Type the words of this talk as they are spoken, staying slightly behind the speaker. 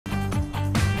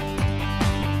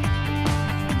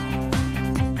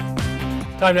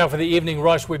Time now for the evening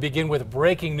rush. We begin with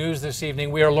breaking news this evening.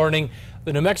 We are learning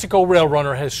the New Mexico rail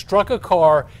runner has struck a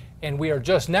car, and we are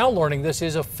just now learning this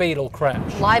is a fatal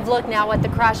crash. Live look now at the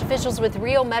crash. Officials with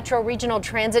Rio Metro Regional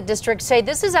Transit District say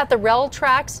this is at the rail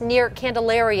tracks near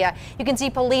Candelaria. You can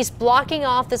see police blocking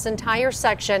off this entire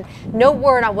section. No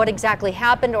word on what exactly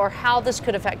happened or how this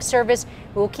could affect service.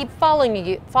 We will keep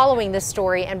following this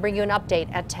story and bring you an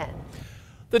update at 10.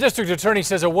 The district attorney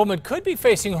says a woman could be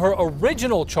facing her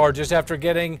original charges after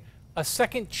getting a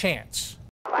second chance.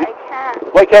 I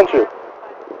can't. Why can't you?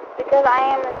 Because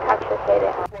I am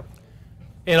intoxicated.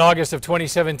 In August of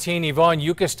 2017, Yvonne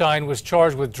Ukestein was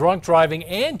charged with drunk driving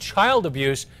and child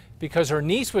abuse because her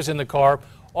niece was in the car.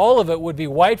 All of it would be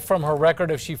wiped from her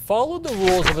record if she followed the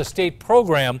rules of a state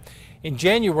program. In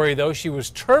January, though, she was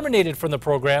terminated from the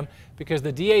program because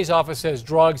the DA's office says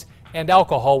drugs and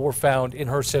alcohol were found in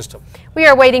her system. We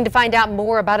are waiting to find out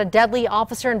more about a deadly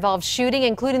officer-involved shooting,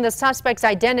 including the suspect's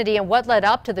identity and what led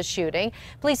up to the shooting.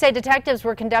 Police say detectives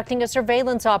were conducting a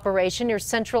surveillance operation near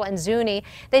Central and Zuni.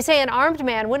 They say an armed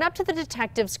man went up to the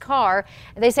detective's car.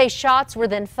 They say shots were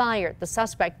then fired. The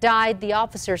suspect died. The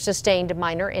officer sustained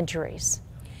minor injuries.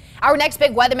 Our next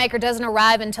big weather maker doesn't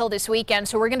arrive until this weekend,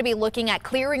 so we're going to be looking at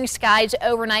clearing skies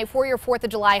overnight for your 4th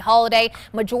of July holiday.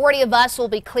 Majority of us will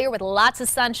be clear with lots of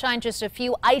sunshine, just a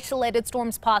few isolated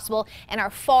storms possible in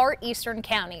our far eastern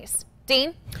counties.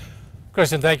 Dean?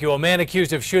 Kristen, thank you. A man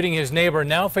accused of shooting his neighbor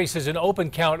now faces an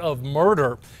open count of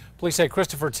murder. Police say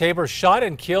Christopher Tabor shot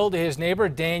and killed his neighbor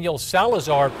Daniel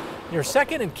Salazar near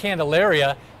 2nd and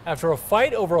Candelaria after a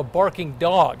fight over a barking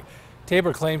dog.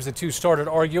 Tabor claims the two started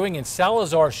arguing and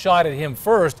Salazar shot at him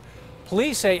first.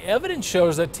 Police say evidence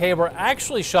shows that Tabor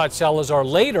actually shot Salazar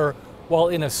later while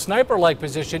in a sniper-like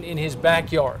position in his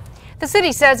backyard. The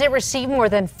city says it received more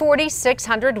than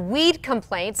 4,600 weed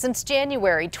complaints since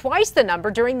January, twice the number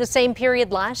during the same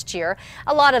period last year.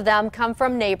 A lot of them come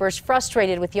from neighbors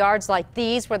frustrated with yards like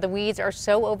these where the weeds are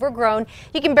so overgrown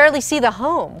you can barely see the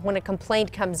home. When a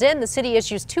complaint comes in, the city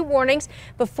issues 2 warnings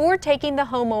before taking the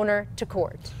homeowner to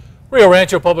court. Rio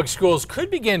Rancho Public Schools could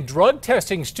begin drug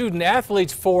testing student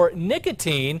athletes for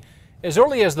nicotine as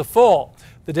early as the fall.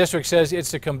 The district says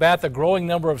it's to combat the growing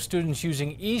number of students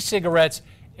using e-cigarettes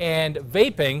and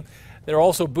vaping. They're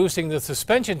also boosting the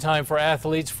suspension time for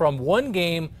athletes from 1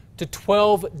 game to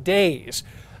 12 days.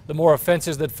 The more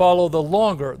offenses that follow, the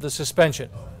longer the suspension.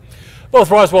 Both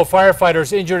Roswell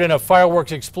firefighters injured in a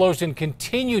fireworks explosion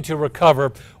continue to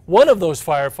recover. One of those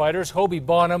firefighters, Hobie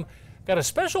Bonham, got a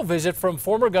special visit from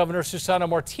former Governor Susana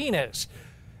Martinez.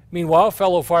 Meanwhile,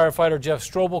 fellow firefighter Jeff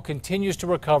Strobel continues to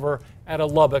recover at a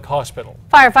Lubbock hospital.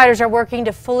 Firefighters are working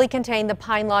to fully contain the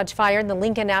Pine Lodge fire in the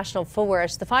Lincoln National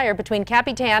Forest. The fire between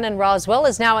Capitan and Roswell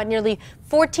is now at nearly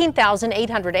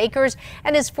 14,800 acres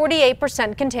and is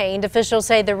 48% contained. Officials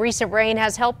say the recent rain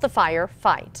has helped the fire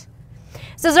fight.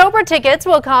 Zozobra tickets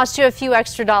will cost you a few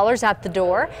extra dollars at the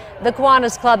door. The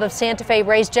Kiwanis Club of Santa Fe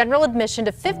raised general admission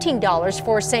to $15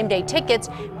 for same-day tickets.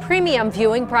 Premium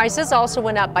viewing prices also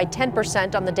went up by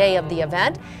 10% on the day of the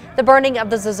event. The burning of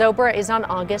the Zozobra is on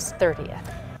August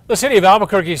 30th. The city of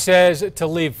Albuquerque says to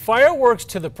leave fireworks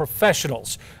to the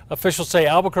professionals. Officials say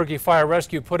Albuquerque Fire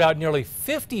Rescue put out nearly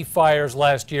 50 fires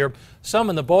last year, some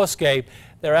in the Bosque.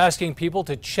 They're asking people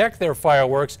to check their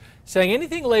fireworks, saying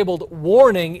anything labeled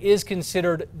warning is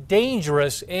considered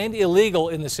dangerous and illegal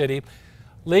in the city.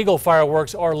 Legal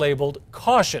fireworks are labeled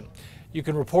caution. You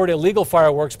can report illegal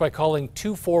fireworks by calling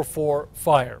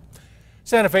 244-FIRE.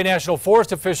 Santa Fe National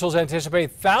Forest officials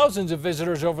anticipate thousands of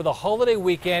visitors over the holiday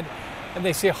weekend, and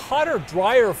they say hotter,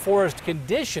 drier forest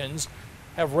conditions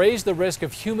have raised the risk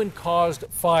of human-caused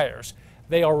fires.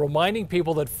 They are reminding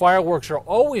people that fireworks are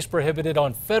always prohibited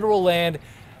on federal land.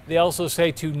 They also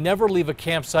say to never leave a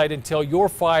campsite until your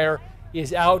fire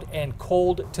is out and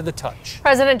cold to the touch.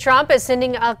 President Trump is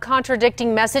sending a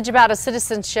contradicting message about a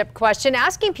citizenship question,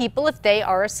 asking people if they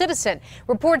are a citizen.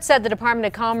 Reports said the Department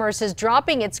of Commerce is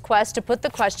dropping its quest to put the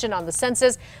question on the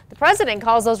census. The president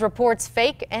calls those reports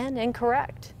fake and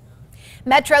incorrect.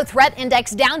 Metro Threat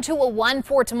Index down to a 1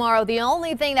 for tomorrow. The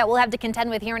only thing that we'll have to contend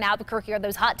with here in Albuquerque are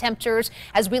those hot temperatures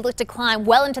as we look to climb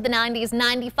well into the 90s,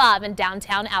 95 in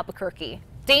downtown Albuquerque.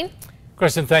 Dean?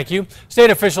 Kristen, thank you. State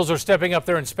officials are stepping up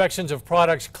their inspections of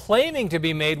products claiming to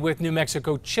be made with New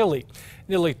Mexico chili.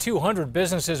 Nearly 200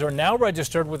 businesses are now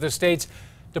registered with the state's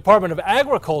Department of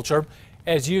Agriculture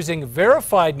as using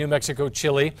verified New Mexico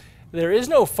chili. There is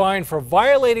no fine for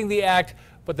violating the act,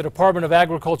 but the Department of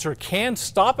Agriculture can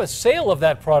stop a sale of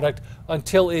that product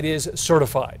until it is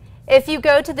certified. If you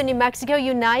go to the New Mexico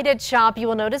United shop, you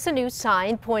will notice a new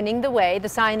sign pointing the way. The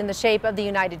sign in the shape of the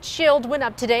United Shield went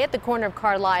up today at the corner of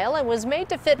Carlisle and was made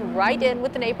to fit right in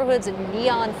with the neighborhood's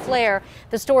neon flair.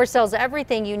 The store sells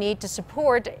everything you need to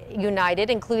support United,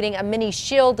 including a mini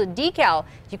shield decal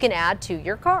you can add to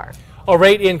your car. A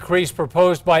rate increase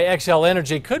proposed by Xcel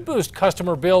Energy could boost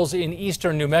customer bills in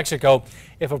eastern New Mexico.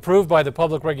 If approved by the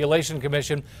Public Regulation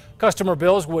Commission, customer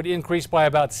bills would increase by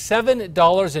about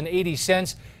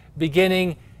 $7.80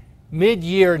 beginning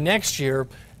mid-year next year.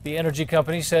 The energy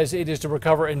company says it is to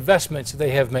recover investments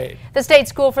they have made. The State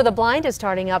School for the Blind is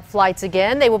starting up flights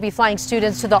again. They will be flying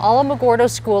students to the Alamogordo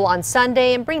School on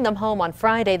Sunday and bring them home on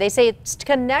Friday. They say it's to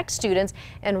connect students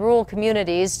in rural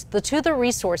communities to the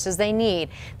resources they need.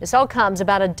 This all comes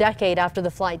about a decade after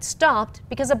the flight stopped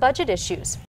because of budget issues.